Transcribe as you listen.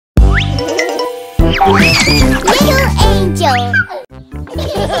Little angel.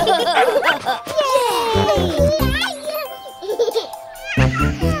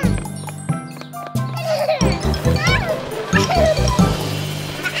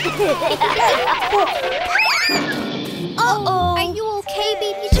 Uh-oh. Are you okay,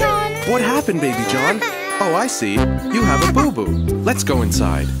 Baby John? What happened, Baby John? Oh, I see. You have a boo-boo. Let's go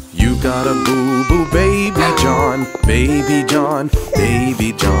inside. You got a boo-boo, Baby John. Baby John,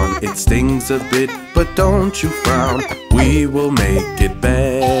 Baby John. It stings a bit, but don't you frown. We will make it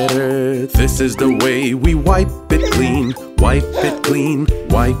better. This is the way we wipe it clean. Wipe it clean,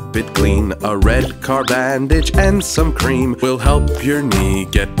 wipe it clean. A red car bandage and some cream will help your knee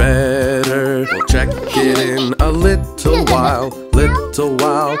get better. We'll check it in a little while. Little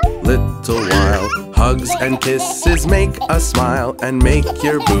while, little while. Hugs and kisses make us smile and make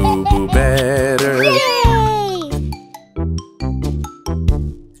your boo-boo better.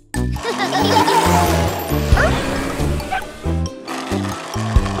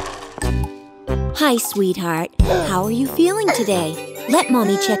 Hi, sweetheart. How are you feeling today? Let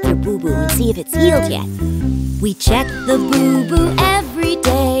Mommy check your boo-boo and see if it's healed yet. We check the boo-boo every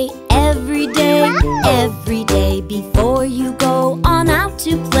day, every day, every day. Before you go on out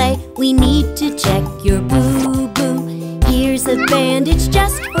to play, we need to check your boo-boo. Here's a bandage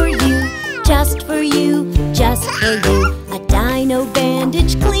just for you, just for you, just for you. A dino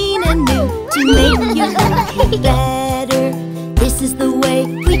bandage, clean and new, to make your boo-boo better. This is the way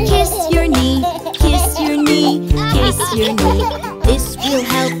we kiss your knee, kiss your knee, kiss your knee. This will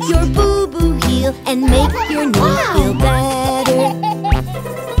help your boo-boo heal and make your knee feel better.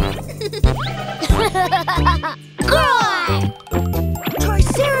 Roar!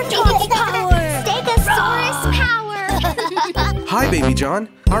 Triceratops power! Stegosaurus power. Hi, Baby John.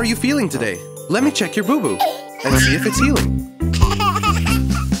 How are you feeling today? Let me check your boo-boo and see if it's healing.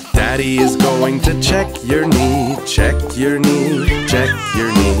 Daddy is going to check your knee, check your knee, check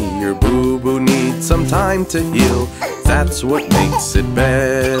your knee. Your boo-boo needs some time to heal. That's what makes it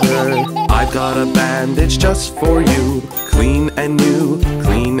better. I've got a bandage just for you, clean and new,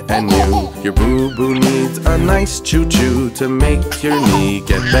 clean and new. Your boo-boo needs a nice choo-choo to make your knee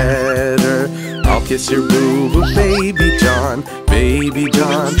get better. I'll kiss your boo-boo, Baby John, Baby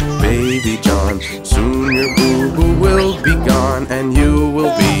John, Baby John. Soon your boo-boo will be gone and you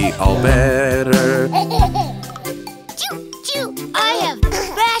will be all better. Choo, choo! I have the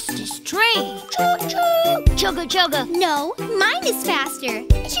fastest train. Choo, choo! Chugga, chugga. No, mine is faster.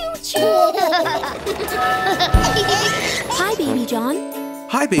 Choo choo. Hi, Baby John.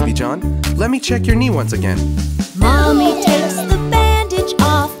 Hi, Baby John. Let me check your knee once again. Mommy takes the bandage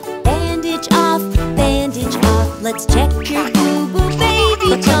off, bandage off, bandage off. Let's check your boo-boo,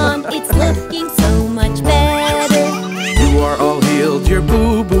 Baby John. It's looking so much better. You are all healed, your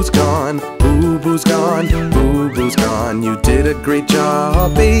boo-boo's gone. Boo-boo's gone, boo-boo's gone. You did a great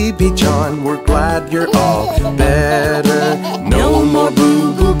job, Baby John. We're glad you're all better. No more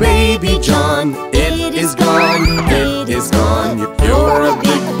boo-boo, Baby John. It is gone, it is gone. You're a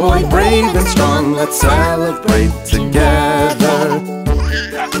big boy, brave and strong. Let's celebrate together.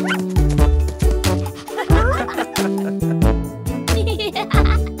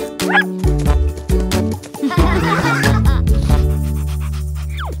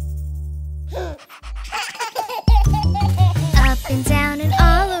 Up and down and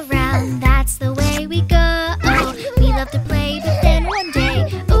all around, that's the way we go. We love to play, but then one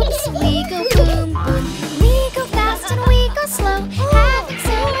day, oops, we go boom, boom. We go fast and we go slow, having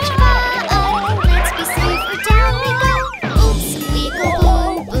so much fun. Let's be safe, or down we go. Oops, we go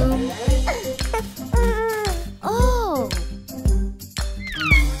boom, boom. Oh.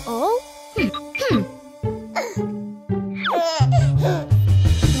 Oh?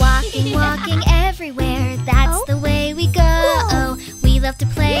 Walking, walking everywhere, that's the way we go. We love to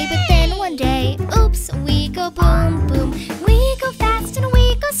play, but then one day, oops, we go boom, boom. We go fast and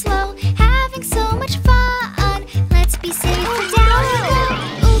we go slow, having so much fun. Let's be safe, or down we go.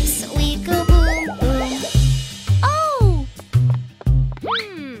 Oops, we go boom, boom. Oh!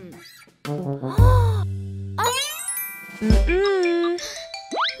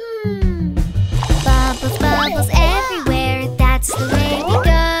 Bubbles, bubbles everywhere, that's the way we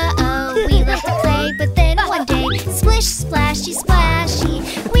go. We love to play, but then one day, splish, splashy, splashy.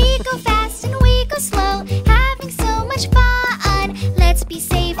 We go fast and we go slow, having so much fun. Let's be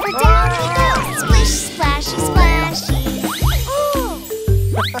safe, or down we go. Splish, splashy, splashy. Oh!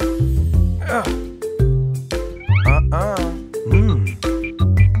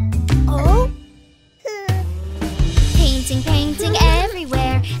 Oh? Painting, painting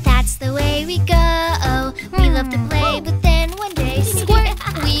everywhere, that's the way we go. We love to play, but then one day, squirt,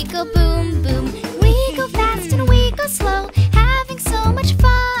 we go boom, boom. We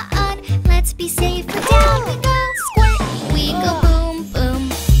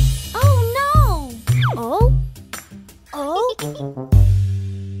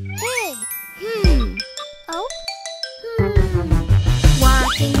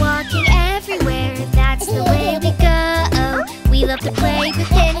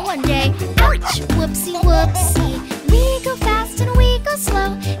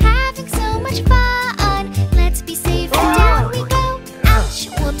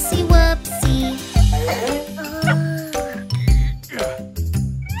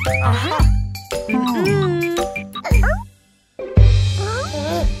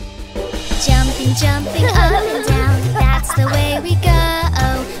jumping up and down, that's the way we go.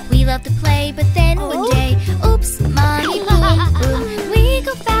 We love to play, but then one day, oops, mommy, boom, boom. We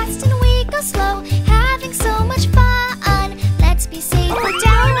go fast and we go slow, having so much fun. Let's be safe, we're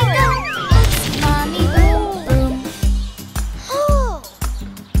down we go. Oops, mommy, boom, boom. Oh.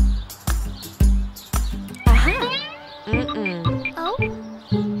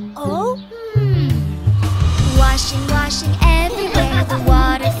 Oh? Washing everywhere, the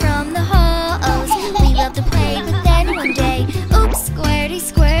water from the hose. We love to play, but then one day, oops, squirty,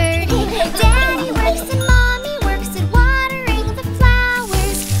 squirty. Daddy works and mommy works at watering the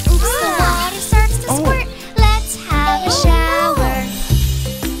flowers. Oops, the water starts to squirt. Let's have a shower.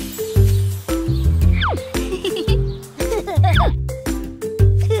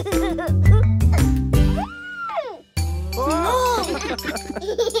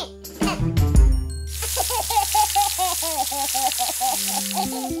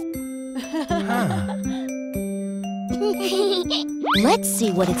 Let's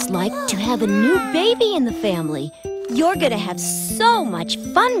see what it's like to have a new baby in the family. You're gonna have so much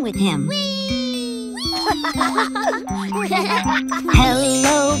fun with him.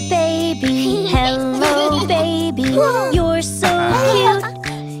 Hello, baby. Hello, baby. You're so cute.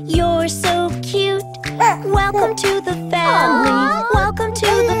 You're so cute. Welcome to the family. Welcome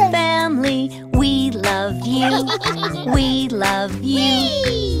to the family. We love you. We love you.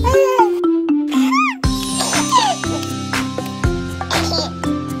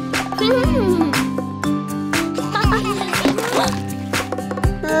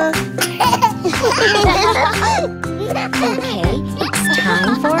 Okay, it's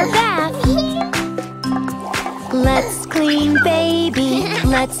time for a bath. Let's clean baby.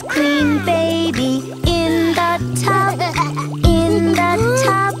 Let's clean baby in the tub. In the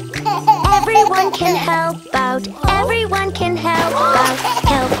tub. Everyone can help out. Everyone can help out.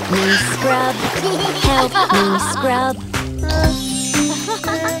 Help me scrub. Help me scrub.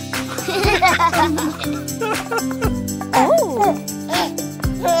 Oh!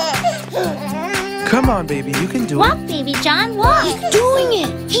 Come on, baby, you can do Walk, baby John, walk. He's doing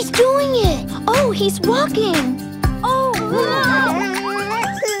it! He's doing it! Oh, he's walking! Oh!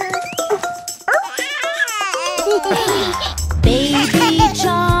 Baby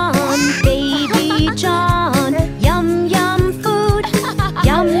John, baby John, yum yum food,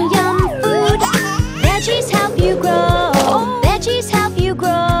 yum yum food. Veggies help you grow, veggies help you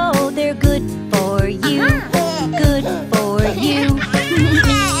grow. They're good for you, good for you.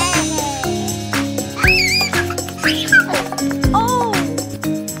 Oh,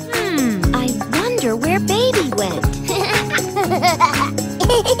 I wonder where baby went.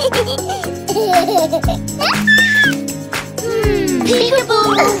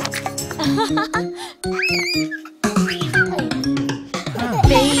 Peekaboo!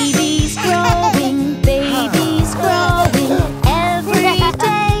 Baby's growing, baby's growing. Every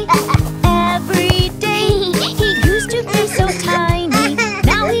day. He used to be so tiny.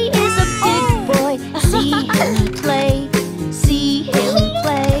 Now he is a big boy. See him play, see him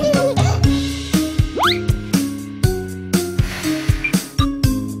play.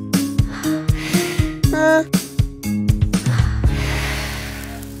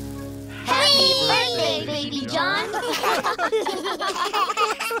 Happy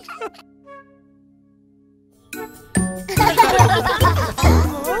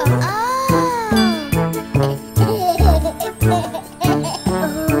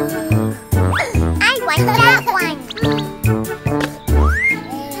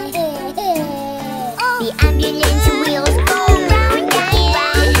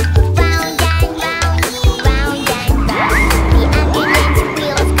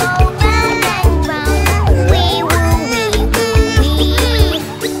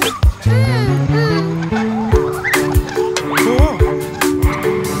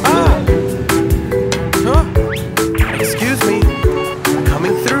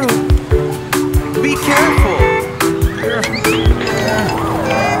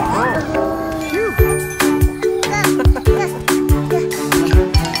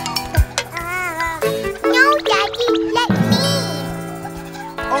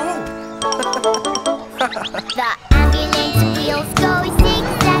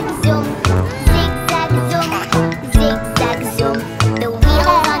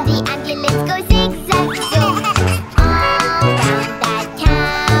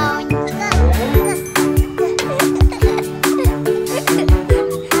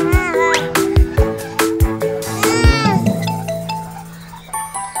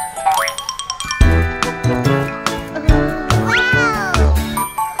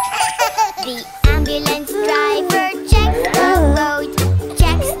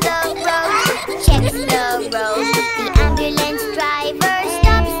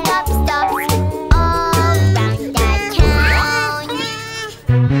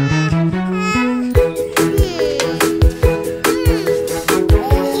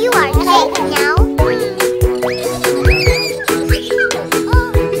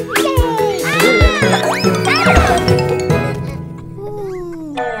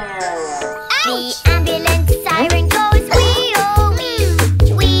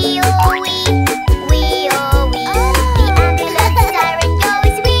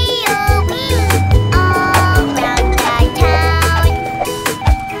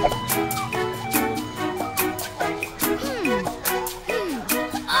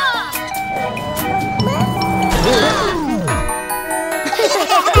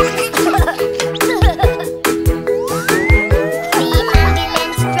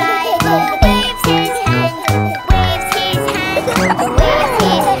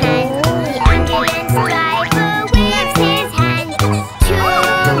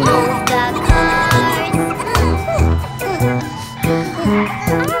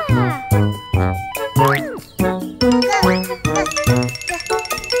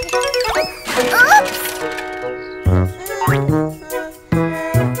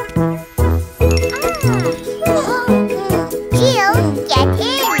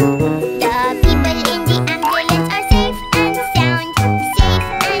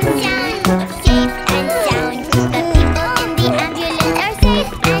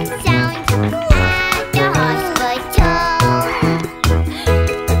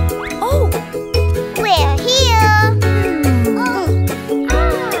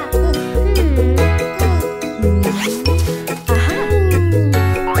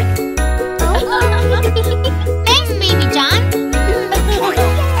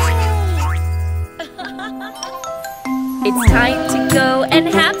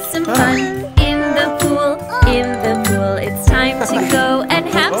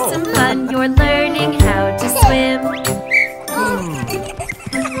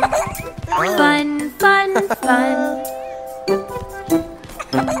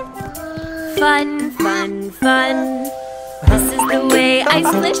Fun, fun, fun. This is the way I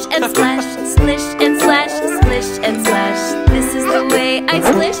splish and splash, splish and splash, splish and splash. This is the way I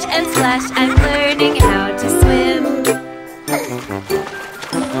splish and splash. I'm learning how to swim.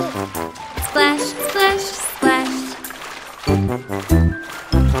 Splash, splash, splash.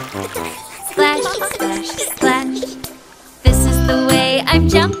 Splash, splash, splash. This is the way I'm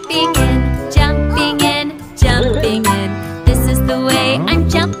jumping in, jumping in, jumping in. This is the way I'm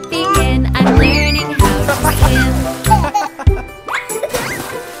jumping in. I'm learning how to swim.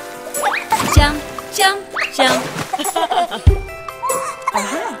 Jump, jump, jump.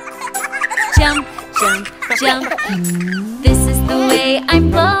 Jump, jump, jump. This is the way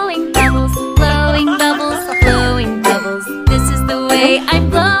I'm blowing bubbles, blowing bubbles, blowing bubbles. This is the way I'm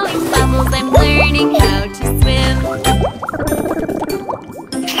blowing bubbles. I'm learning how to swim.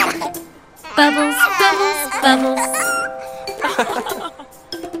 Bubbles, bubbles, bubbles.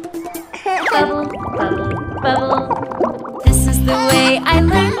 Bubble, bubble, bubble. This is the way I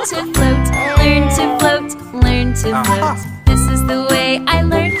learn to float, learn to float, learn to float. This is the way I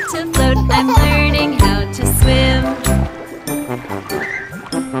learn to float. I'm learning how to swim.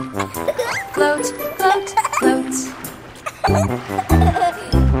 Float, float, float.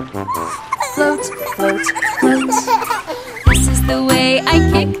 Float, float, float. This is the way I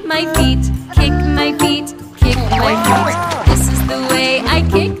kick my feet, kick my feet, kick my feet. This is the way I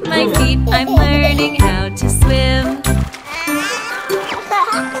kick my feet. I'm learning how to swim.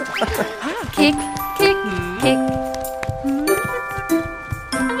 Kick, kick, kick.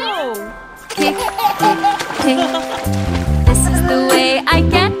 Kick, kick, kick. This is the way I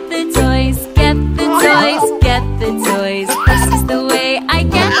get the toys, get the toys, get the toys. This is the way I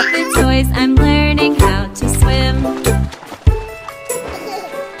get the toys. I'm learning how to swim.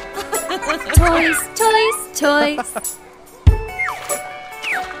 Toys, toys, toys.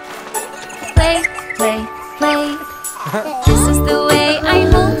 Play, play, play. This is the way I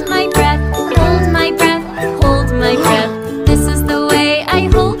hold my breath, hold my breath, hold my breath. This is the way I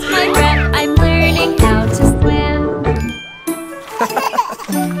hold my breath. I'm learning how to swim.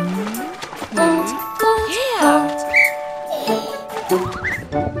 Hold, hold, hold.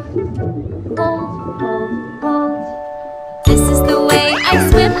 Hold, hold, hold. This is the way I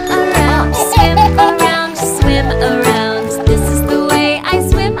swim around, swim around, swim around. This is the way I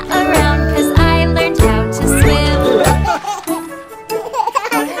swim around, 'cause I learned how to swim.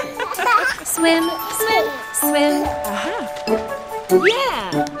 Swim, swim, swim. Yeah!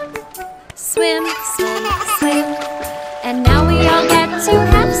 Swim, swim, swim. And now we all get to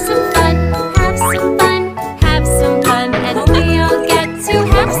have some fun, have some fun, have some fun. And we all get to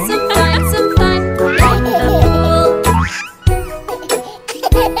have some fun in the pool.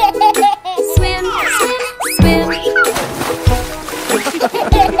 Swim, swim, swim.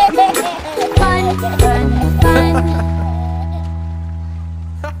 Fun, fun, fun.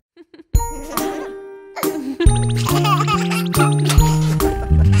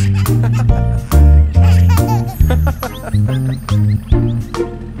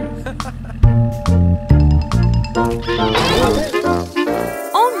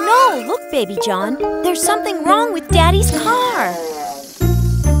 Oh no! Look, Baby John. There's something wrong with Daddy's car.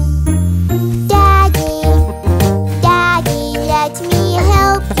 Daddy, Daddy, let me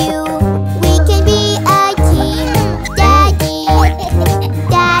help you. We can be a team. Daddy,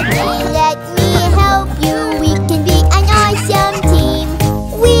 Daddy, let me help you. We can be an awesome team.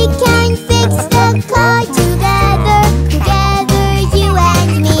 We can fix the car together, together, you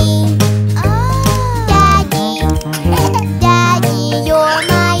and me. Daddy, Daddy, you're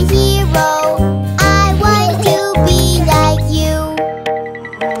my hero. I want to be like you.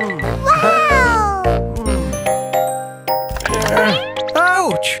 Wow!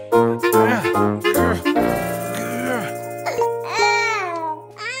 Ouch!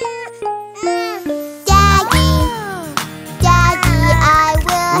 Daddy, Daddy, I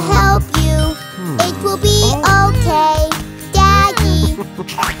will help you. It will be okay. Daddy,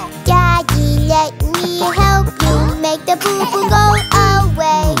 Daddy, let me help you. Make the boo-boo go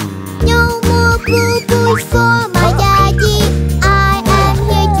away. No more boo-boos for my daddy. I am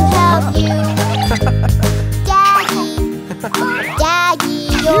here to help you. Daddy, Daddy,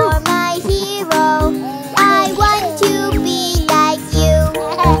 you're my hero. I want to be like you.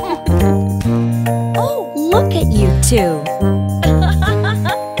 Oh, look at you two.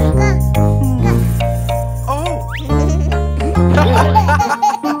 Oh!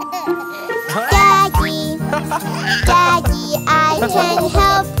 Daddy, Daddy, I can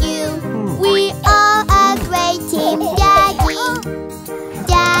help you. We are a great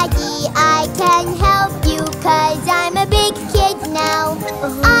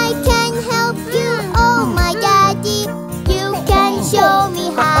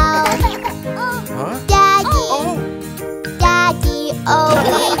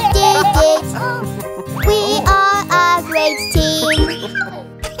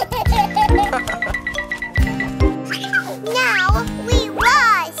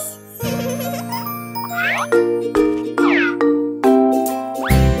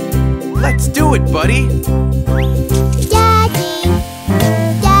buddy. Daddy,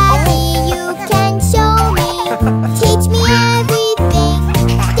 Daddy, you can show me. Teach me everything.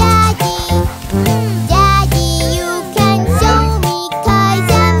 Daddy, Daddy, you can show me. 'Cause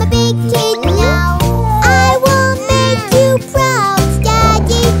I'm a big kid now. I will make you proud,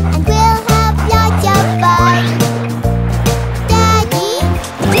 Daddy, and we'll have lots of fun. Daddy,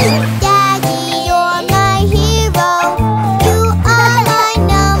 Daddy, you're my hero. You are my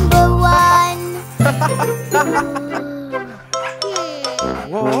number one.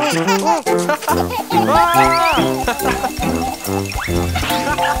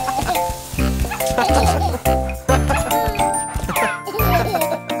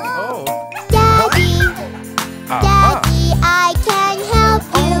 Daddy, Daddy, I can help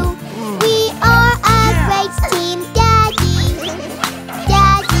you. We are a great team, Daddy.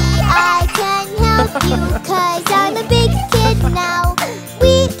 Daddy, I can help you, 'cause I'm a big kid now.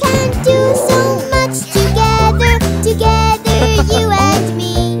 We can do so much together, you and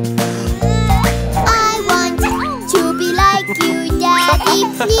me. I want to be like you, Daddy,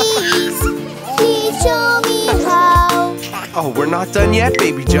 please. Please show me how. Oh, we're not done yet,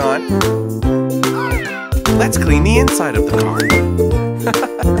 Baby John. Let's clean the inside of the car.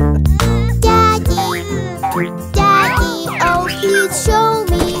 Daddy, Daddy, oh please show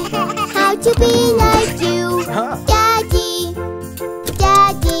me how to be like you. Daddy,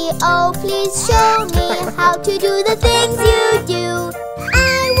 Daddy, oh please show me how to do the things you do.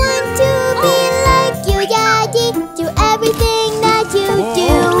 I want to be like you, Daddy, do everything that you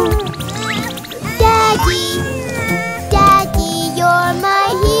do. Daddy, Daddy, you're my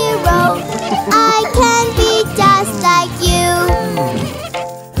hero. I can be just like you.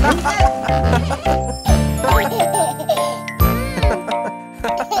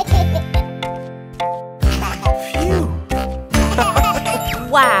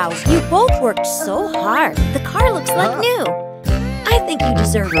 Wow, you both worked so hard. The car looks like new. I think you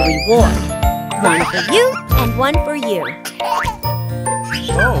deserve a reward. One for you and one for you.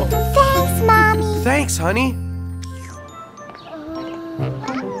 Oh, Thanks, Mommy. thanks, honey.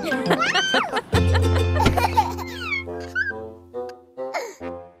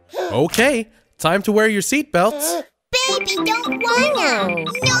 Okay, time to wear your seatbelts. Baby, don't wanna.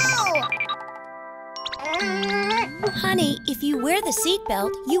 No. Honey, if you wear the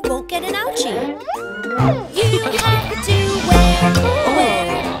seatbelt, you won't get an ouchie. You have to wear,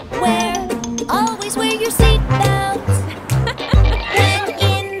 always wear your seatbelt. When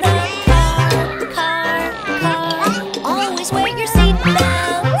in the car, always wear your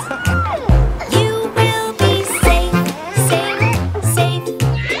seatbelt. You will be safe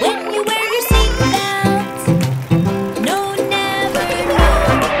when you wear your seatbelt. No, never,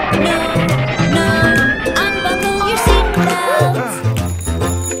 no, unbuckle your seatbelt.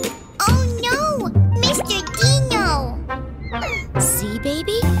 Oh no, Mr. Dino. See,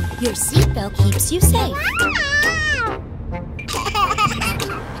 baby? Your seatbelt keeps you safe.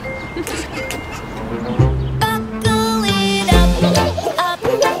 Buckle it up.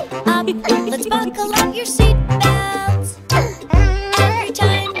 Let's buckle up your seatbelts. Every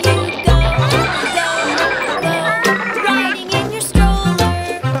time you go, riding in your stroller.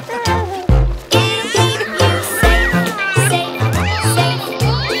 It'll keep you safe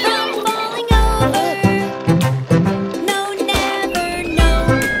from falling over. No, never, no,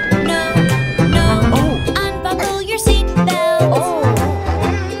 unbuckle your seatbelt.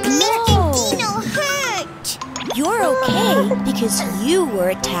 Mr. Dino hurt. You're okay because you were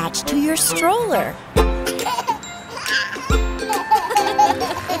attached to your stroller.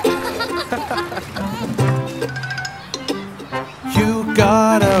 You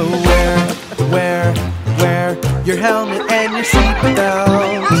gotta wear your helmet and your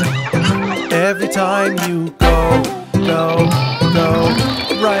seatbelt. Every time you go,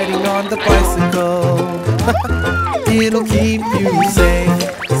 riding on the bicycle. It'll keep you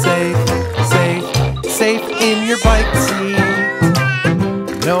safe in your bike seat.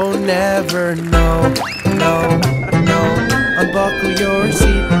 No, never, no, unbuckle your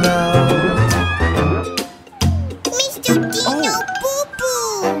seatbelt. Mr. Dino,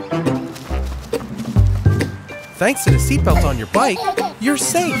 boo-boo. Thanks to the seatbelt on your bike, you're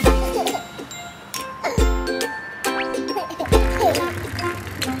safe.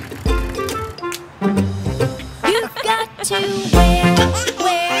 You've got to wear,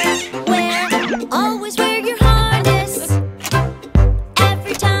 always wear your harness.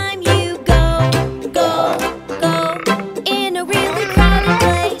 Every time you go in a really crowded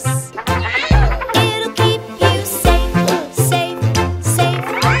place. It'll keep you safe,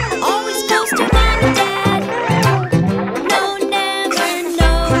 always close to mom and dad. No, never,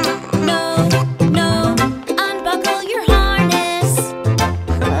 no,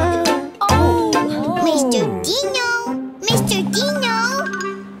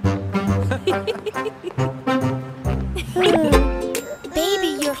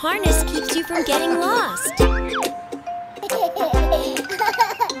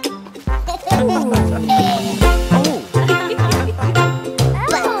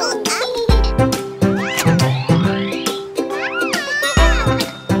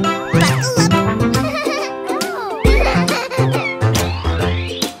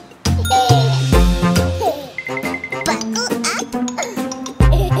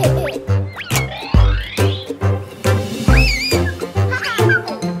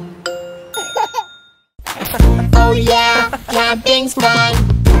 fun,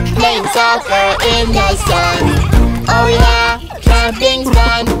 playing soccer in the sun. Oh yeah, camping's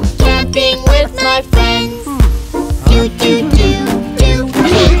fun, camping with my friends. Do do do do,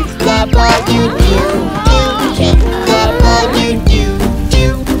 kick the ball, do do do, kick the ball, do do do,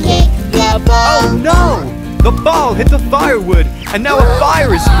 kick the ball. Oh no! The ball hit the firewood, and now a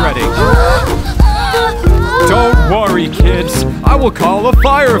fire is spreading. Don't worry, kids. I will call the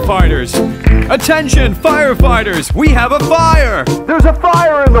firefighters. Attention, firefighters! We have a fire! There's a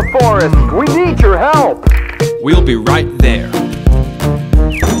fire in the forest! We need your help! We'll be right there.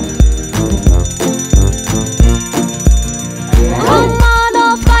 Come on,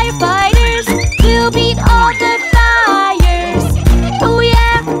 all firefighters, we'll beat all the fires. Oh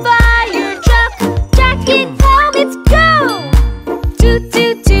yeah, fire truck, jacket, helmets, go! Toot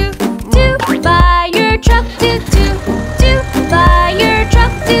toot toot toot, fire truck, toot toot toot, fire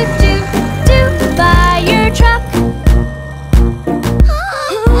truck, toot toot toot, fire truck.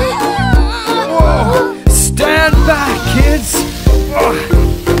 Stand back, kids!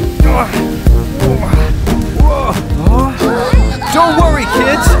 Don't worry,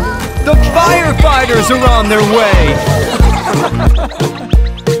 kids! The firefighters are on their way!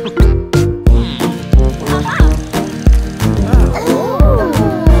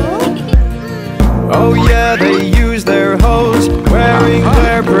 Oh yeah, they use their hose, wearing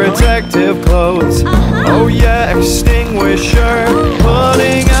their protective clothes. Oh yeah, extinguisher,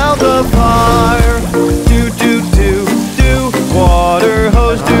 putting out the fire. Do do do do, water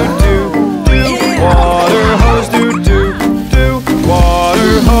hose, do do do, water hose, do do do,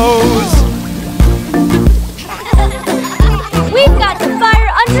 water hose. We've got the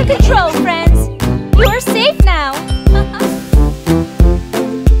fire under control, friends. You're safe now.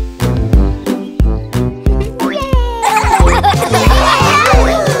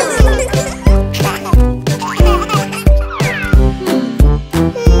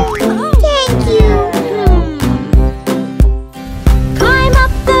 Thank you. Climb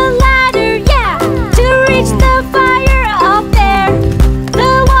up the ladder, yeah, to reach the fire up there.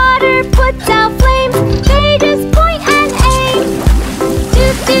 The water puts out flames, they just point and aim. Do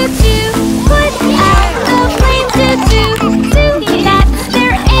do do, put out the flames. Do do do, that's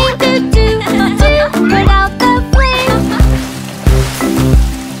their aim. Do do do, put out the flames.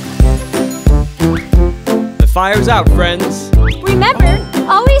 The fire's out, friends. Remember,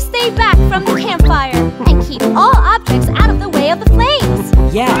 always stay back from the campfire and keep all objects out of the way of the flames.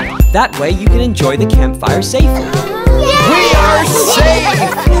 Yeah, that way you can enjoy the campfire safely. We are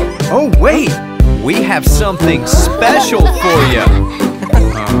safe! Oh wait, we have something special for you.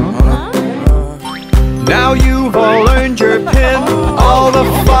 Now you've all earned your pin, all the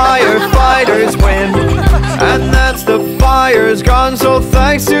firefighters win. And that's the fire's gone, so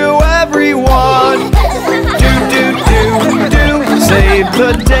thanks to everyone. Do do do do, save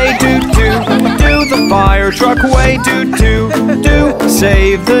the day, do do do. The fire truck way, do do do,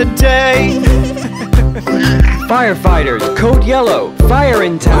 save the day. Firefighters, code yellow, fire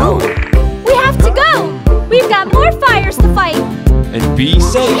in town. We have to go. We've got more fires to fight. And be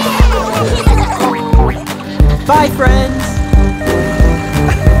safe. Bye, friends!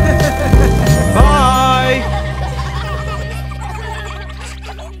 Bye!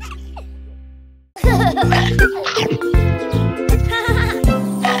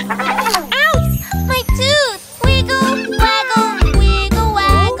 Ow! My tooth! Wiggle, waggle, wiggle,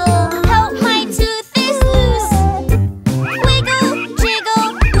 waggle. Help, my tooth is loose. Wiggle, jiggle,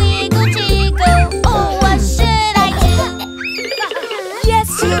 wiggle, jiggle. Oh, what should I do? Yes,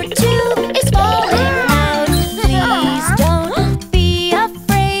 your tooth is falling out. Please don't be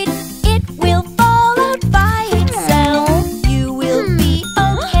afraid. It will fall out by itself. You will be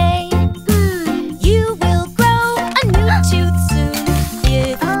okay. You will grow a new tooth soon.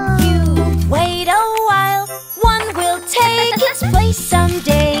 If you wait a while, one will take its place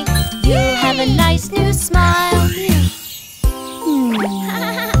someday. You'll have a nice new smile.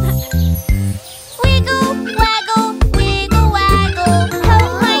 Wiggle, waggle, wiggle, waggle.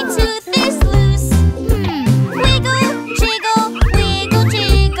 Help, my tooth is loose. Wiggle, jiggle, wiggle,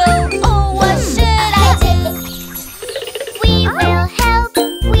 jiggle. Oh, what should I do? We will help,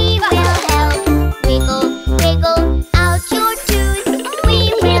 we will help. Wiggle, wiggle out your tooth. We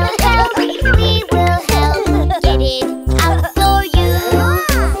will help, we will help. Get it out for you.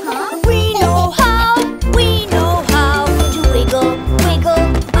 We know how, we know how.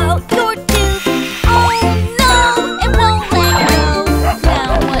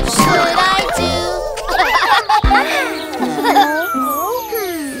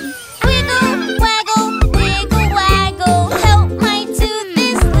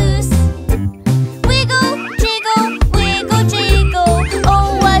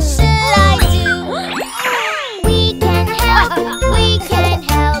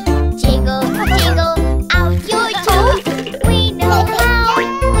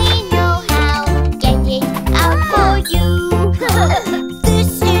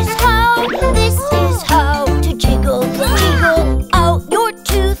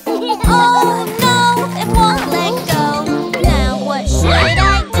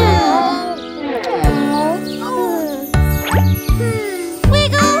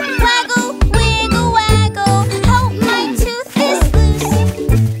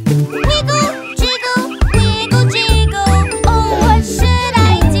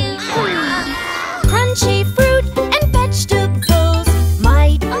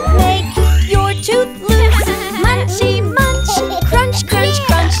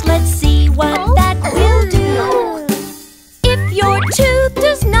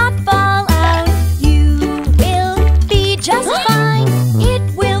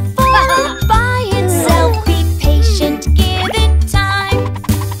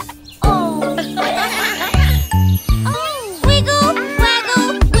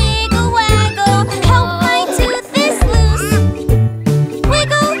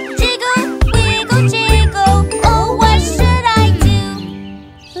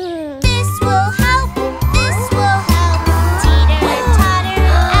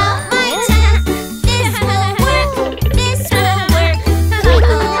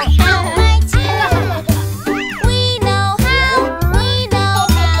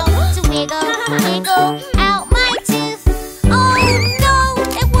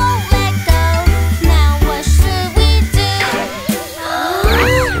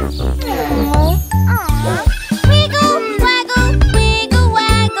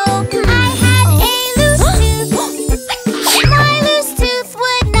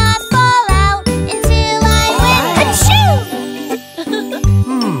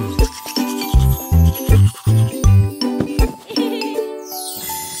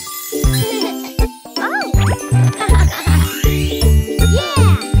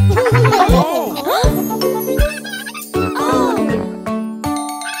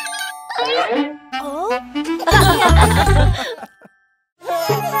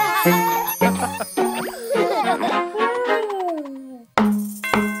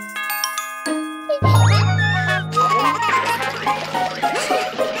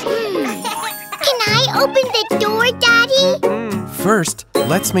 open the door, Daddy? First,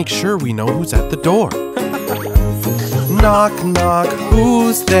 let's make sure we know who's at the door. Knock, knock,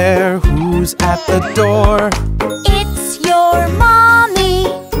 who's there? Who's at the door? It's your mommy.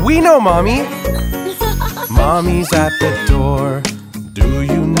 We know Mommy. Mommy's at the door. Do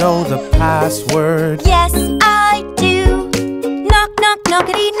you know the password? Yes, I do. Knock, knock,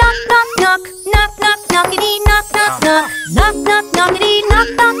 knockity, knock, knock, knock. Knock, knock, knockity, knock, knock, knock. Knock, knock, knockity, knock,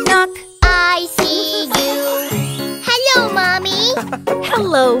 knock, knock. I see you. Hello, Mommy.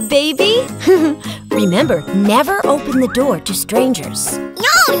 Hello, baby. Remember, never open the door to strangers.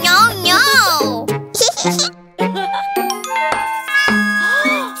 No, no, no.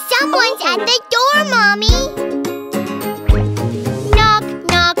 Someone's at the door, Mommy. Knock,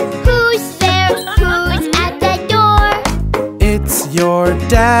 knock, who's there? Who's at the door? It's your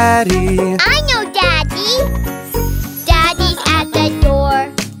daddy. I know Daddy. Daddy's at the door.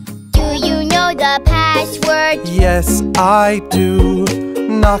 Do you know the password? Yes, I do.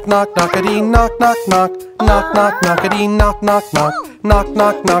 Knock, knock, knockity, knock, knock, knock. Knock, knock, knockity, knock, knock, knock. Knock,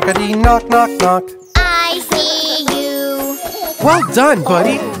 knock, knockity, knock, knock, knock. I see you. Well done,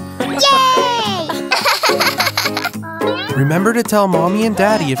 buddy. Yay! Remember to tell Mommy and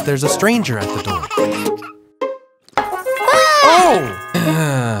Daddy if there's a stranger at the door. Oh!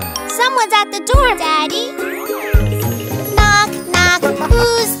 Someone's at the door, Daddy. Knock, knock,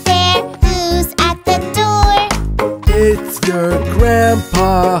 who's there? Who's at the door? It's your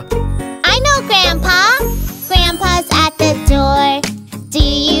grandpa. I know Grandpa. Grandpa's at the door. Do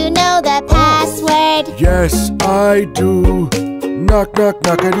you know the password? Yes, I do. Knock, knock,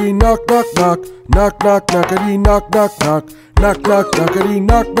 knockity, knock, knock, knock. Knock, knock, knockity, knock, knock, knock. Knock, knock, knockity,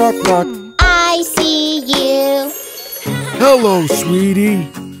 knock, knock, knock. I see you. Hello, sweetie.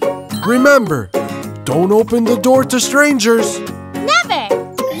 Remember, don't open the door to strangers. Never.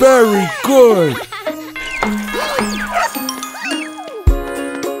 Very good.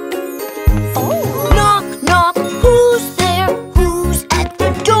 Knock, knock, who's there? Who's at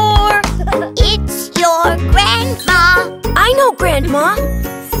the door? It's your grandma. I know Grandma.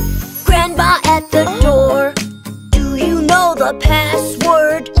 Grandma at the door. Do you know the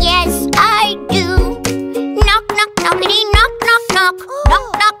password? Yes, I do. Knock, knock, knockity, knock, knock, knock. Knock,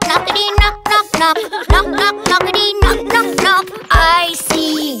 knock, knockity, knock, knock, knock. Knock, knock, knockity, knock, knock, knock. I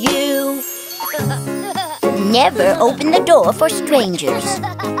see you. Never open the door for strangers.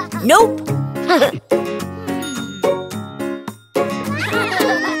 Nope.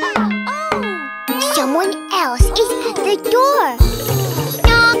 Someone else is at the door.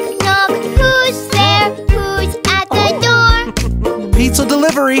 Knock, knock, who's there? Who's at the door? Pizza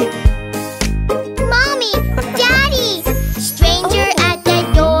delivery. Mommy, Daddy, stranger at the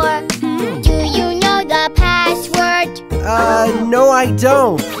door. Do you know the password? No, I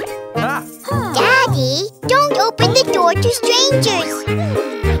don't. Daddy, don't open the door to strangers.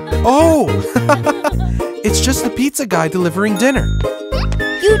 Oh! It's just the pizza guy delivering dinner.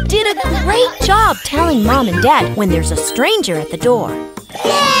 You did a great job telling Mom and Dad when there's a stranger at the door.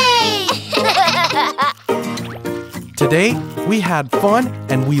 Yay! Today, we had fun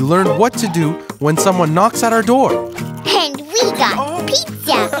and we learned what to do when someone knocks at our door. And we got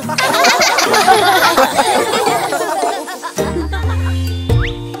pizza.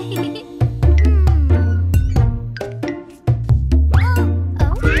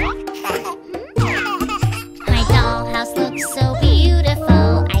 My dollhouse looks so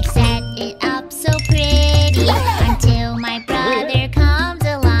beautiful. I set it up so pretty until my brother comes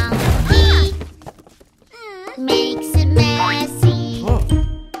along. He makes it messy.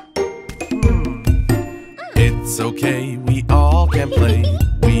 It's okay, we all can play.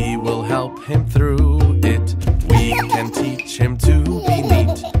 We will help him through it. We can teach him to be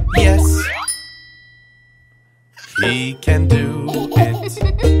neat. Yes, he can do it.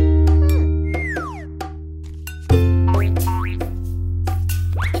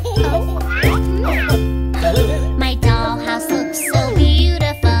 My dollhouse looks so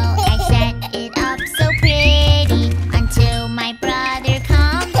beautiful. I set it up so pretty until my brother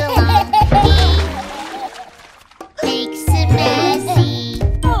comes along. He makes it messy.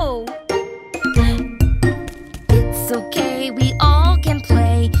 Oh. It's okay, we all can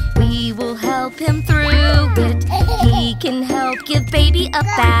play. We will help him through it. He can help give baby a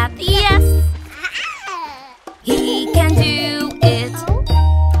bath. Yes, he can do it.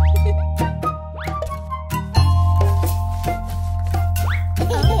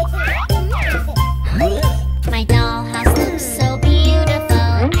 My dollhouse looks so beautiful.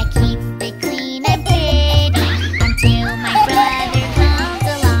 I keep it clean and pretty until my brother comes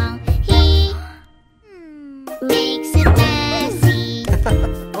along. He makes it messy.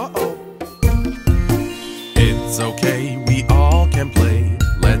 Uh-oh.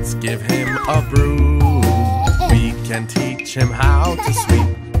 teach him how to sweep.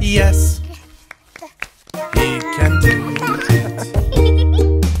 Yes, he can do it.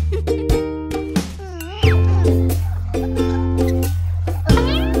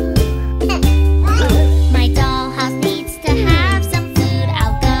 My dollhouse needs to have some food.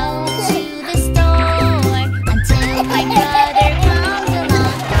 I'll go to the store until my brother comes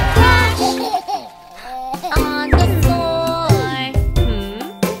along. Crash on the floor.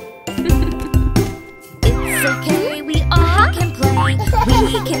 It's okay, we all can play.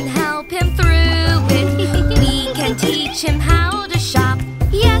 We can help him through it. We can teach him how to shop.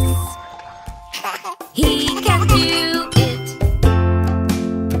 Yes, he can do it.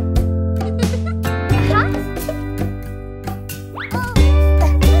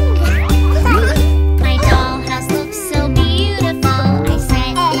 My dollhouse looks so beautiful. I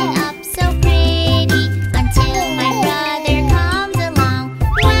set it up so pretty until my brother comes along.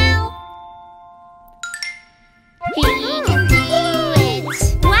 Wow, he can do it.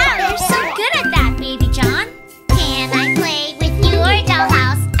 Wow, you're so good at that, Baby John. Can I play with your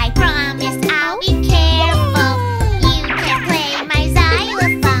dollhouse? I promise I'll be careful. You can play my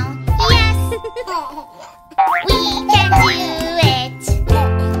xylophone. Yes, we can do it.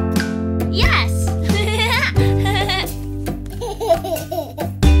 Yes.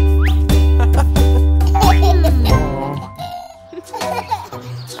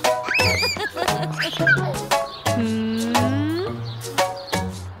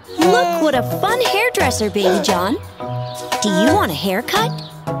 Look what a fun hairdresser, Baby John. Do you want a haircut?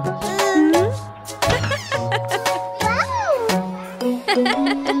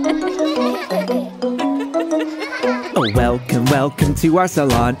 Oh, welcome to our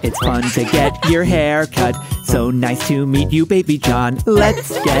salon. It's fun to get your hair cut. So nice to meet you, Baby John.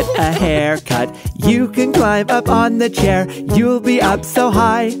 Let's get a haircut. You can climb up on the chair. You'll be up so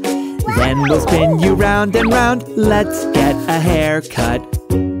high. Then we'll spin you round and round. Let's get a haircut.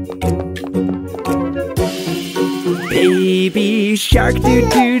 Baby shark doo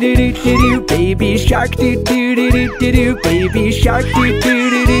doo doo doo doo doo. Baby shark doo doo doo doo doo doo. Baby shark doo doo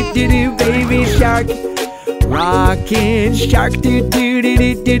doo doo doo doo. Baby shark. Rockin' shark doo doo doo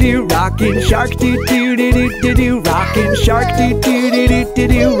doo doo doo. Rockin' shark doo doo doo doo doo doo. Rockin' shark doo doo doo doo doo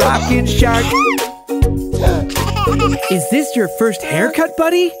doo. Rockin' shark. Is this your first haircut,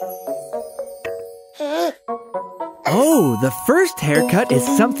 buddy? Oh, the first haircut is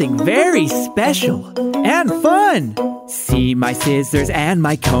something very special and fun. See my scissors and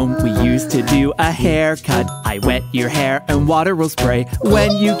my comb. We used to do a haircut. I wet your hair and water will spray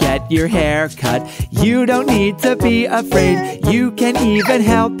when you get your hair cut. You don't need to be afraid. You can even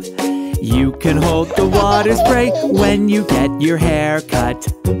help. You can hold the water spray when you get your hair cut.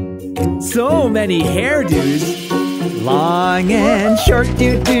 So many hairdos. Long and short,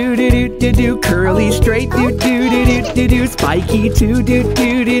 do do do do do do. Curly, straight, do do do do do do. Spiky, too, do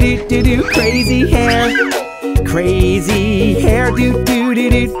do do do do do. Crazy hair, crazy hair, do do do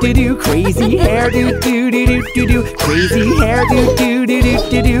do do do. Crazy hair, do do do do do do. Crazy hair, do do do do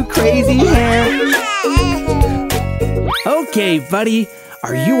do do. Crazy hair. Okay, buddy,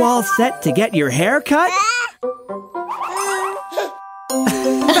 are you all set to get your hair cut?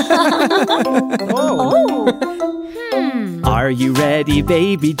 Are you ready,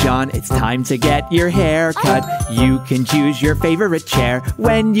 Baby John? It's time to get your hair cut. You can choose your favorite chair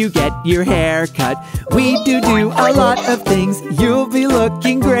when you get your hair cut. We do a lot of things. You'll be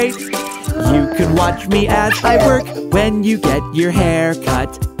looking great. You can watch me as I work when you get your hair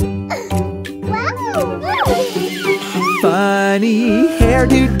cut. Funny hair,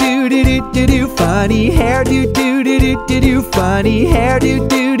 do do do do do do. Funny hair, do do do do do do. Funny hair, do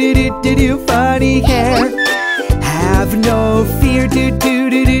do do do do do. Funny hair. Have no fear, do do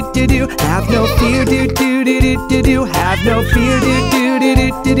do do do do. Have no fear, do do do do do do. Have no fear, do do do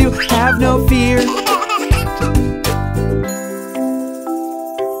do do do. Have no fear.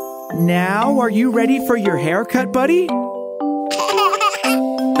 Now, are you ready for your haircut, buddy?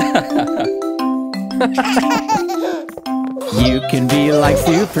 You can be like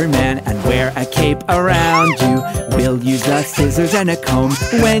Superman and wear a cape around you. We'll use the scissors and a comb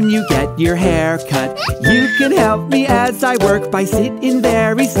when you get your hair cut. You can help me as I work by sitting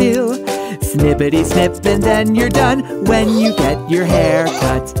very still. Snippity snip and then you're done when you get your hair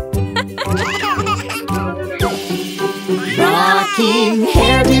cut. Rocking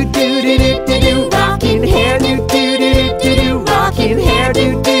hair, do do do do do do. Rocking hair, do do do do do do. Rocking hair,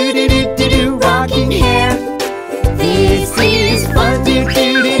 do do do do do do. Rocking hair. This is fun, do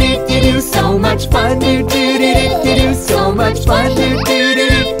do do do do do. So much fun, do do do do do do. So much fun, do do do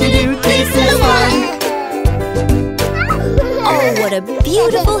do do do. This is fun. Oh, what a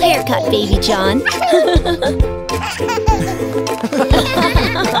beautiful haircut, Baby John.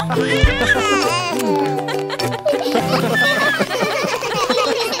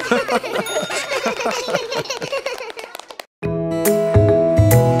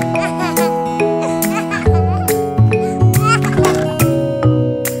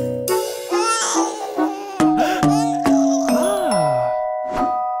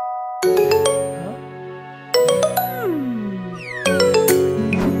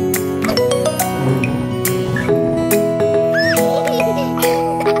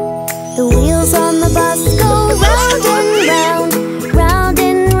 The wheels on the bus go round and round, round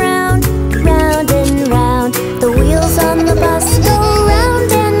and round, round and round. The wheels on the bus go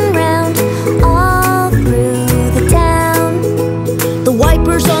round and round, all through the town. The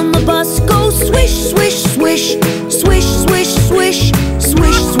wipers on the bus go swish, swish, swish, swish, swish, swish,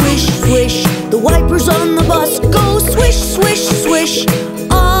 swish, swish, swish. The wipers on the bus go swish, swish, swish,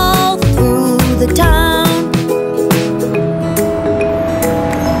 all through the town.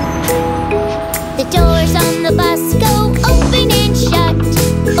 The doors on the bus go open and shut,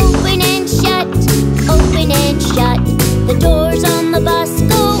 open and shut, open and shut. The doors on the bus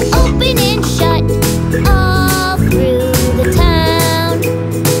go open and shut, all through the town.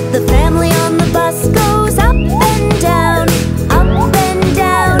 The family on the bus goes up and down, up and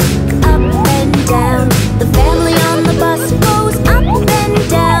down, up and down. The family on the bus goes up and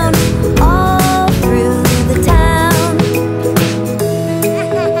down, all through the town.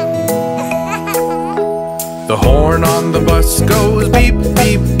 The horn on the bus goes beep,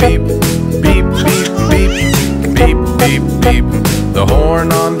 beep, beep, beep, beep, beep, beep, beep, beep. The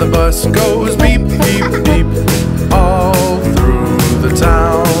horn on the bus goes beep, beep, beep, all through the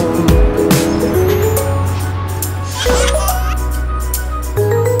town.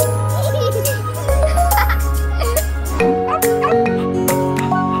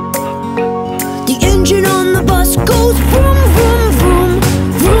 The engine on the bus goes vroom, vroom, vroom,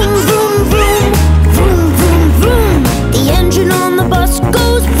 vroom, vroom, vroom, vroom, vroom, vroom. The engine on the bus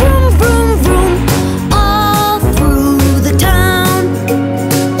goes vroom, vroom, vroom, all through the town.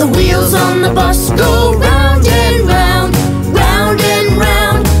 The wheels on the bus go round and round, round and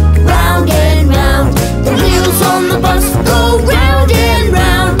round, round and round. The wheels on the bus go round and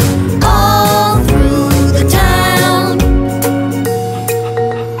round, all through the town.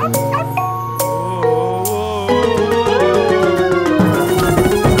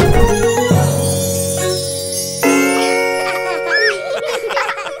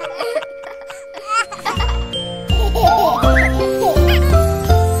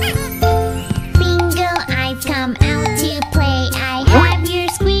 Bingo, I've come out to play. I have your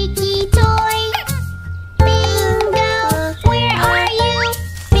squeaky toy. Bingo, where are you?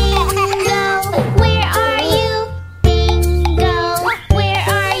 Bingo, where are you? Bingo, where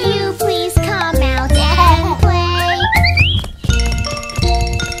are you? Please come out and play.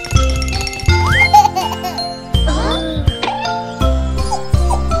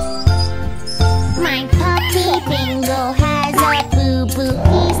 My puppy Bingo has a boo-boo.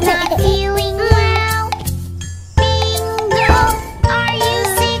 He's not feeling well. Bingo, are you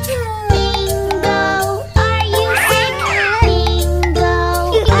sick? Bingo, are you sick? Bingo,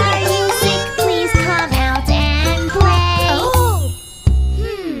 are you sick? Please come out and play.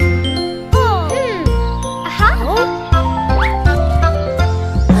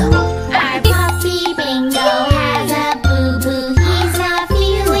 Our puppy Bingo has a boo-boo. He's not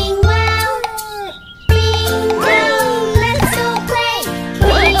feeling well. Bingo, let's go play.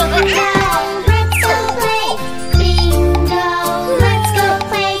 Bingo, let's go play. Bingo, let's go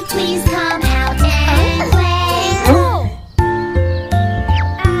play. Please come out and play.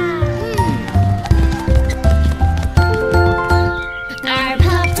 Our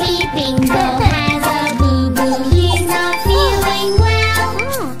puppy Bingo has a boo-boo. He's not feeling well.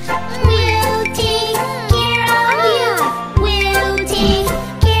 We'll take care of you. We'll take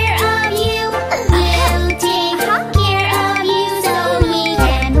care of you. We'll take care of you so we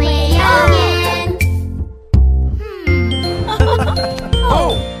can play again.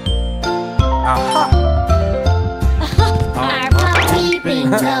 Oh! Aha! Our puppy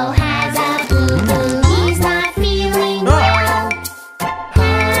Bingo has a boo-boo. He's not feeling well.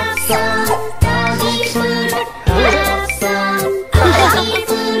 Have some doggy food. Have some doggy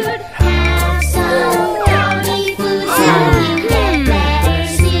food. Have some doggy food so you get better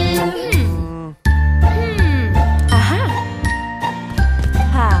soon.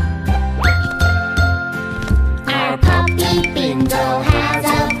 Our puppy Bingo has a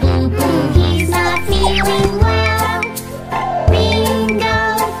boo-boo. He's not feeling well. Bingo,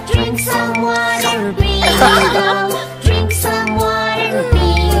 drink some water.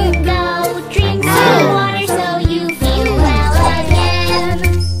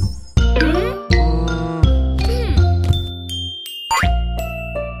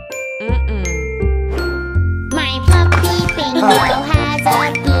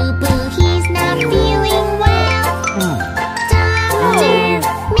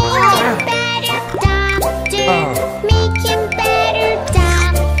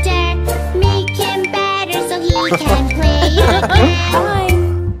 can play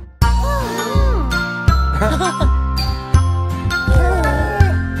again.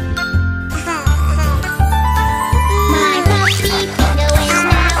 My puppy Pingo is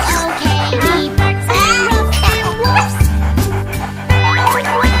now okay. He barks and ruffs and whoops.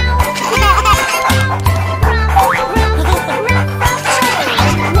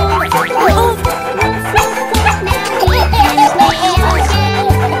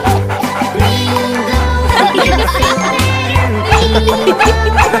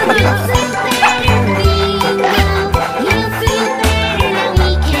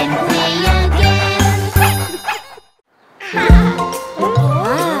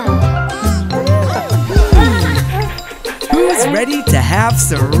 Who's ready to have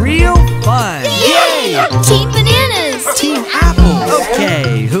some real fun? Yay! Team Bananas! Team Apple!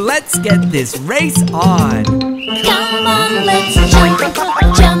 Okay, let's get this race on. Come on, let's jump, jump,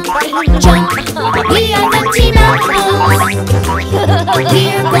 jump. We are the Team Apples. We're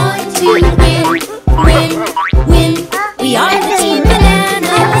going to win, win, win. We are the Team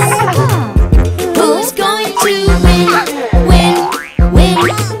Bananas. Who's going to win, win, win?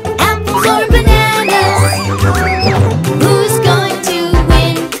 Apples or bananas? Who's going to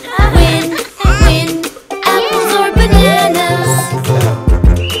win, win, win? Apples or bananas?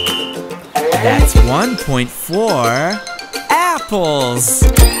 That's 1 point for apples.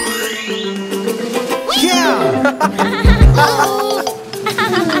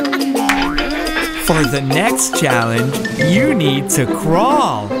 For the next challenge, you need to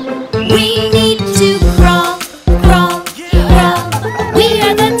crawl. We need to crawl, crawl, crawl. We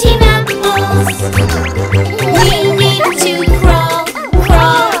are the Team Apples. We need to crawl,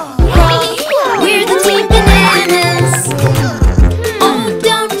 crawl, crawl. We're the Team Bananas. Oh,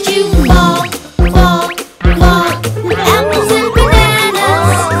 don't you fall, fall, fall. Apples and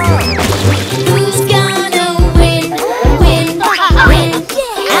bananas. Who's gonna win, win, win?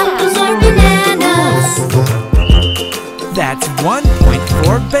 Apples or bananas? That's 1 point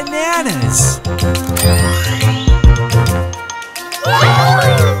for bananas.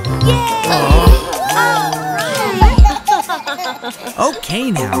 Okay,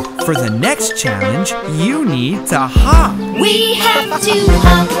 now, for the next challenge, you need to hop. We have to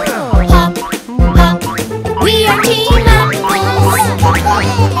hop, hop, hop. We are Team Apples.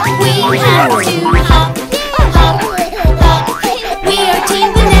 We have to hop, hop, hop. We are Team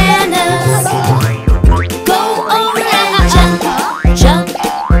Bananas. Go over and jump, jump,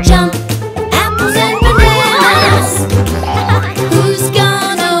 jump. Apples and bananas. Who's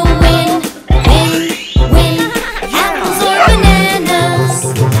gonna win, win, win? Apples or bananas?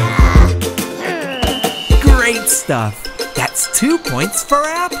 Great stuff. That's 2 points for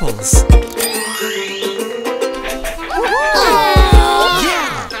apples.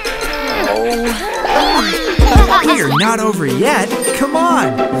 We're not over yet. Come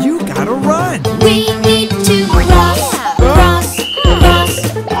on, you gotta run. We need to cross, cross, cross.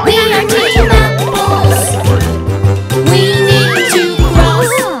 We are Team Apples. We need to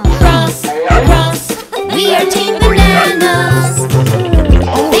cross, cross, cross. We are Team Bananas.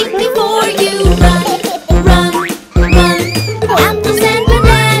 Think before you run, run, run. Apples and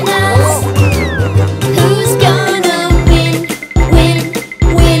bananas. Who's gonna win, win,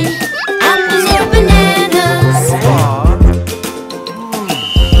 win? Apples or bananas?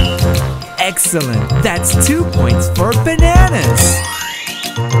 Excellent. That's 2 points for bananas.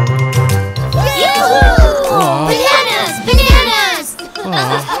 Bananas! Bananas!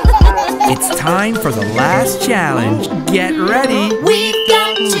 It's time for the last challenge. Get ready. We've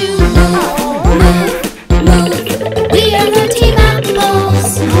got to move, move, move. We are the Team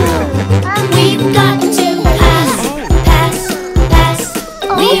Apples. We've got to pass, pass, pass.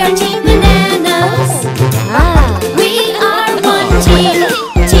 We are Team Bananas. We are one team,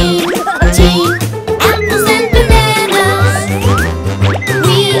 team, team. Apples and bananas.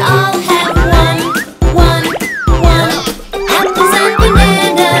 We all have one. Apples and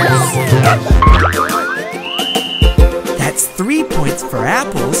bananas. That's 3 points for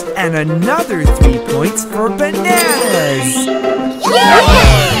apples and another 3 points for bananas.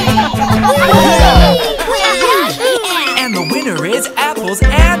 And the winner is apples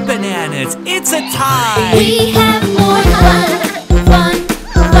and bananas. It's a tie. We have more fun, fun,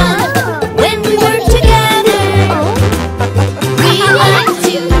 fun when we work together. We like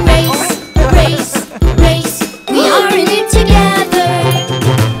to race, race, race. We are in it together.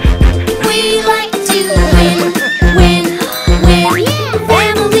 We like to win, win, win.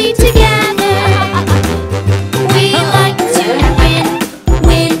 Family together. We like to win,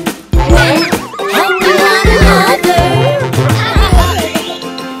 win, win. Helping one another.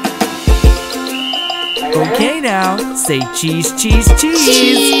 Okay, now. Say cheese, cheese, cheese.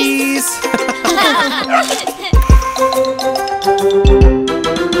 Cheese!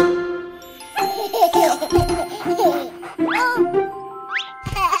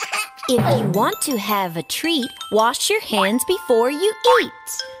 If you want to have a treat, wash your hands before you eat.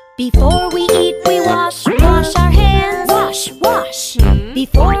 Before we eat, we wash our hands. Wash, wash.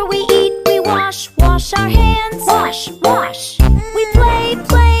 Before we eat, we wash our hands. Wash. We play,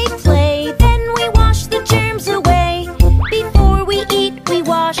 then we wash the germs away. Before we eat, we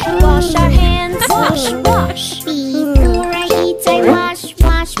wash our hands. Wash. Before I eat, I wash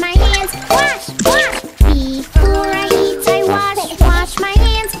my hands. Wash. Before I eat, I wash my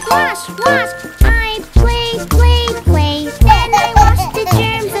hands. Wash. I play, then I wash the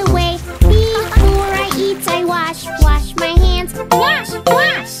germs away. Before I eat, I wash my hands. Wash.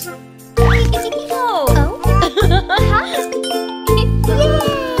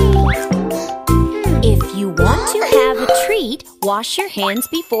 If you want to have a treat, wash your hands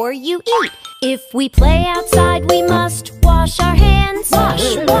before you eat. If we play outside, we must wash our hands.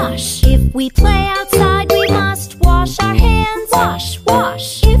 Wash. If we play outside, we must wash our hands.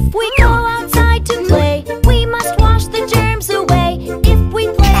 Wash. If we go outside to play, we must wash the germs away. If we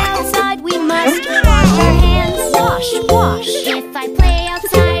play outside, we must wash our hands. Wash. If I play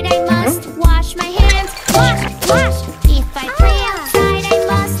outside, I must wash my hands. Wash. If I play outside, I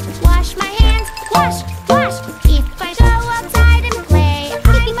must wash my hands. Wash. If I go outside and play,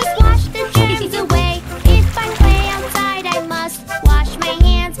 I must wash the germs away. If I play outside, I must wash my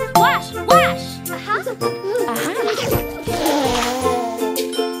hands. Wash.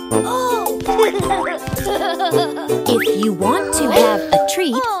 If you want to have a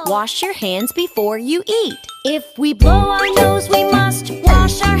treat, wash your hands before you eat. If we blow our nose, we must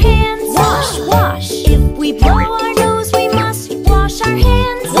wash our hands. Wash. If we blow our nose, we must wash our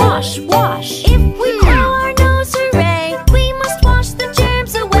hands. Wash. If we blow our nose, hooray, we must wash the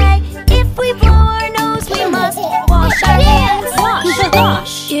germs away. If we blow our nose, we must wash our hands.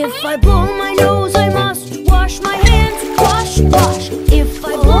 Wash. If I blow my nose, I must wash my hands. Wash. If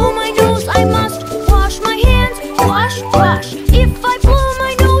I blow my nose, I must wash my hands. Wash. If I blow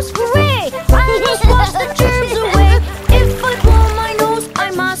my nose, hooray, I must wash the germs away. If I blow my nose,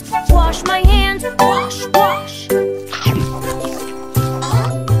 I must wash my hands. Wash.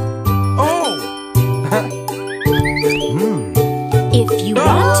 If you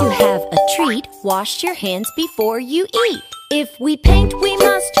want to have a treat, wash your hands before you eat. If we paint, we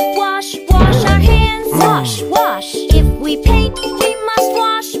must wash our hands. Wash. If we paint, we must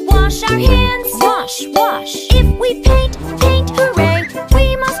wash our hands. Wash. If we paint, hooray,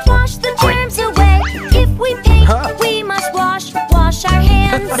 we must wash the germs away. If we paint, we must wash our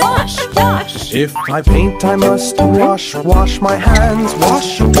hands. Wash. If I paint, I must wash my hands.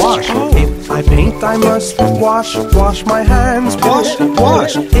 Wash. If I paint, I must wash my hands. Wash.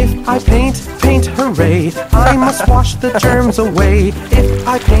 If I paint, hooray, I must wash the germs away. If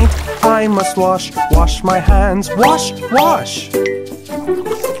I paint, I must wash my hands. Wash.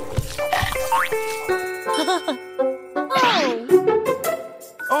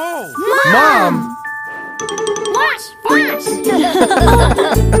 Mom! Wash.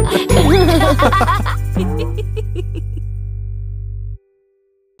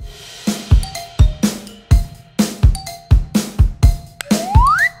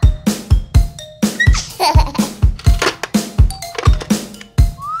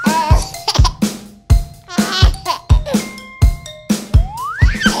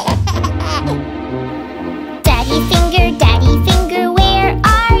 Daddy finger, where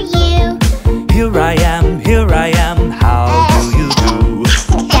are you? Here I am, how do you do?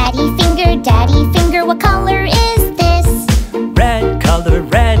 Daddy finger,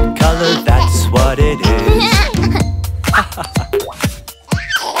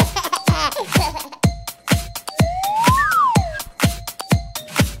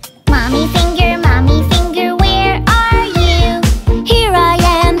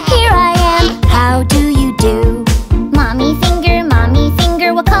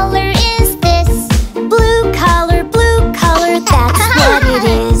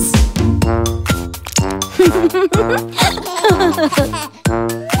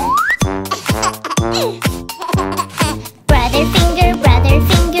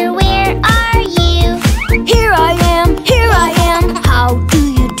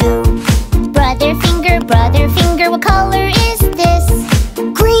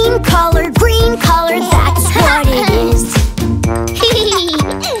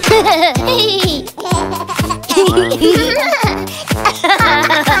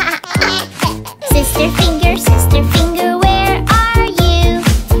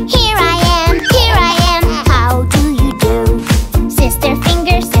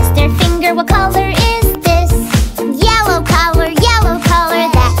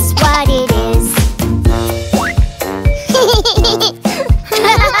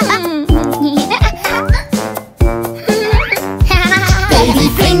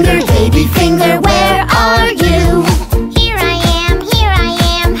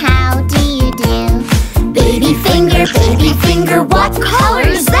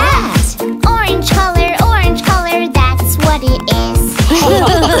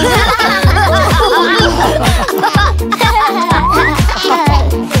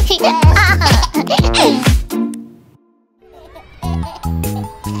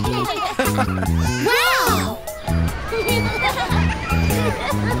 Wow!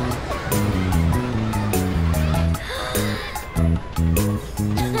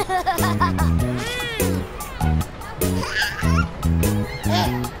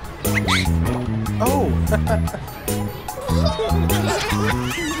 Oh!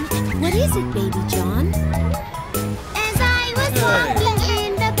 What is it, Baby John? As I was walking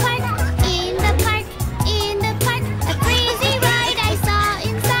in the park, in the park, in the park, a crazy ride I saw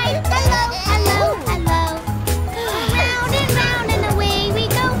inside. Hello, hello, hello. Around and round and away we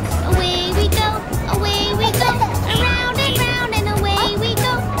go, away we go, away we go. Around and round and away we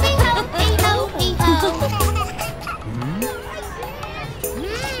go. Hey ho, hey ho, hey ho.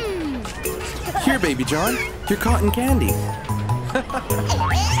 Here, Baby John, your cotton candy.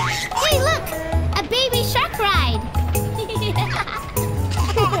 Hey, look! A baby shark ride!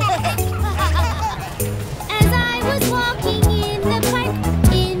 As I was walking in the park,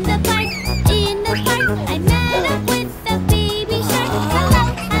 in the park, in the park, I met up with a baby shark. Hello,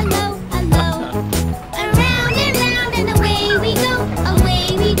 hello, hello. Around and round and away we go, away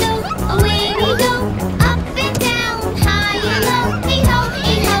we go, away we go. Up and down, high and low. Hey ho,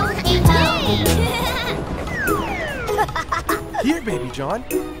 hey ho, hey ho. Here, Baby John,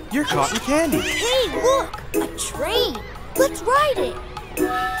 your cotton candy. Hey, look! A train! Let's ride it!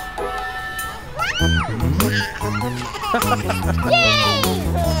 Yay!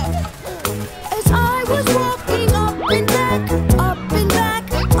 As I was walking up and back, up and back,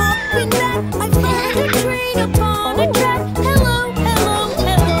 up and back, I found a train upon a track. Hello, hello,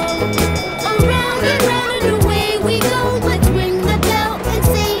 hello. Around and round and away we go. Let's ring the bell and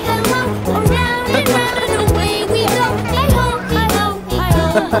say hello. Around and round and away we go. Hey ho, hey ho, hey ho.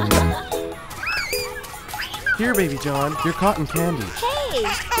 Here, Baby John, your cotton candy. Hey!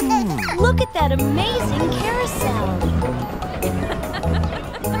 Look at that amazing carousel!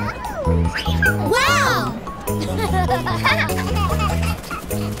 Wow!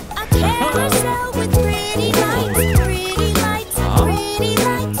 A carousel with pretty lights, pretty lights, pretty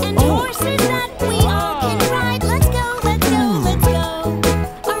lights, and horses that we all can ride. Let's go, let's go, let's go!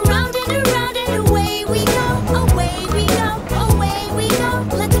 Around and away we go, away we go, away we go.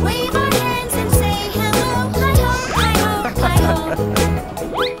 Let's wave our hands and say hello. Hi ho, hi ho, hi ho.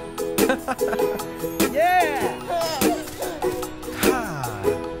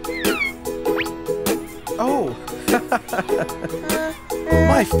 Oh!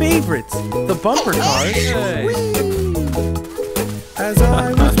 My favorites, the bumper cars. As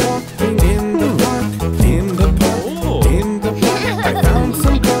I was walking in the park, in the park, in the park, I found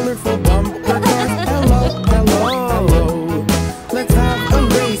some colorful bumper cars. Hello, hello, hello. Let's have a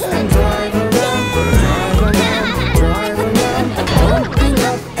race and drive around, drive around, bumping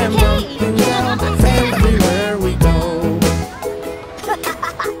up and bumping down everywhere we go.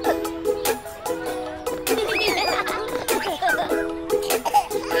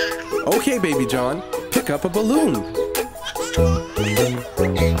 Okay, Baby John, pick up a balloon.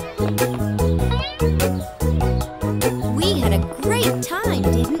 We had a great time,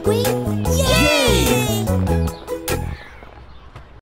 didn't we? Yay!